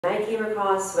I came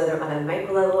across, whether on a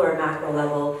micro level or a macro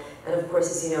level, and of course,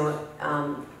 as you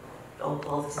know, all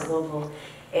politics is local.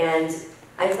 And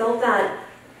I felt that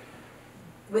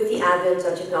with the advent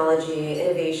of technology,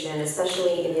 innovation,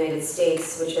 especially in the United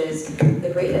States, which is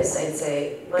the greatest, I'd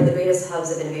say, one of the greatest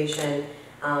hubs of innovation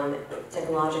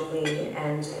technologically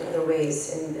and in other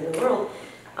ways in the world,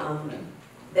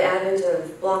 the advent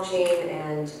of blockchain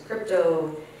and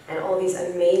crypto and all these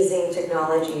amazing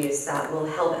technologies that will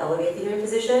help elevate the human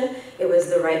position, it was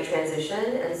the right transition.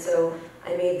 And so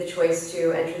I made the choice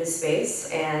to enter the space,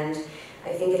 and I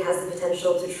think it has the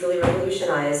potential to truly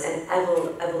revolutionize and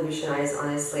evolutionize,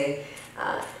 honestly,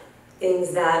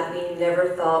 things that we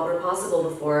never thought were possible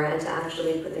before, and to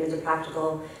actually put them into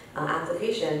practical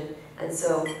application. And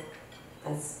so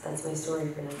that's my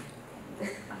story for now.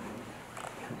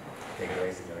 Take it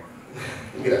away,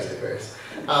 Good afternoon, Faris.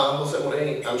 José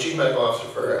Morey, I'm Chief Medical Officer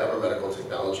for Ever Medical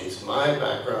Technologies. My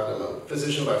background, I'm a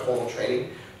physician by formal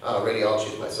training.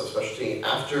 Radiology is my subspecialty.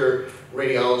 After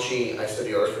radiology, I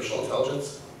studied artificial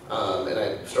intelligence, and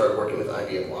I started working with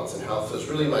IBM Watson Health. So it's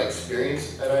really my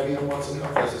experience at IBM Watson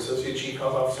Health as Associate Chief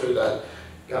Health Officer that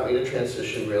got me to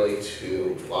transition really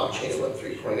to blockchain and Web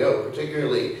 3.0.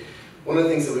 Particularly, one of the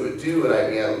things that we would do at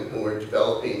IBM when we're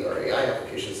developing our AI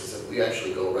applications is that we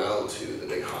actually go around to the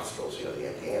big hospitals, you know, the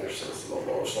MD Andersons, the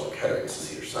Memorial Sloan Ketterings, the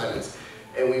Cedars-Sinai,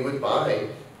 and we would buy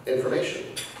information.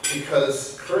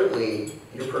 Because currently,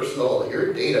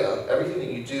 your data, everything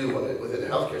that you do within the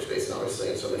healthcare space, and obviously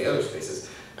in so many other spaces,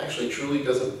 actually truly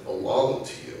doesn't belong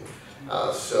to you.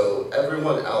 So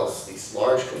everyone else, these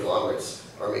large conglomerates,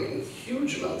 are making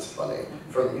huge amounts of money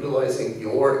from utilizing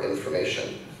your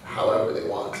information however they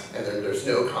want, and then there's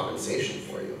no compensation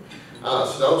for you.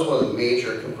 So that was one of the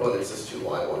major components as to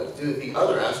why I wanted to do it. The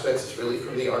other aspects is really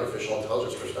from the artificial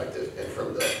intelligence perspective and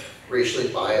from the racially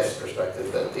biased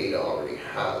perspective that data already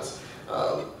has.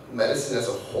 Medicine as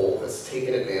a whole has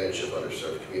taken advantage of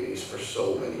underserved communities for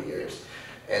so many years.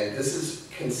 And this is,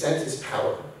 consent is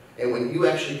power. And when you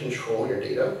actually control your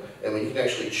data, and when you can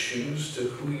actually choose to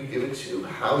who you give it to,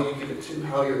 how you give it to,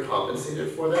 how you're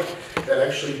compensated for that, that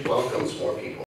actually welcomes more people.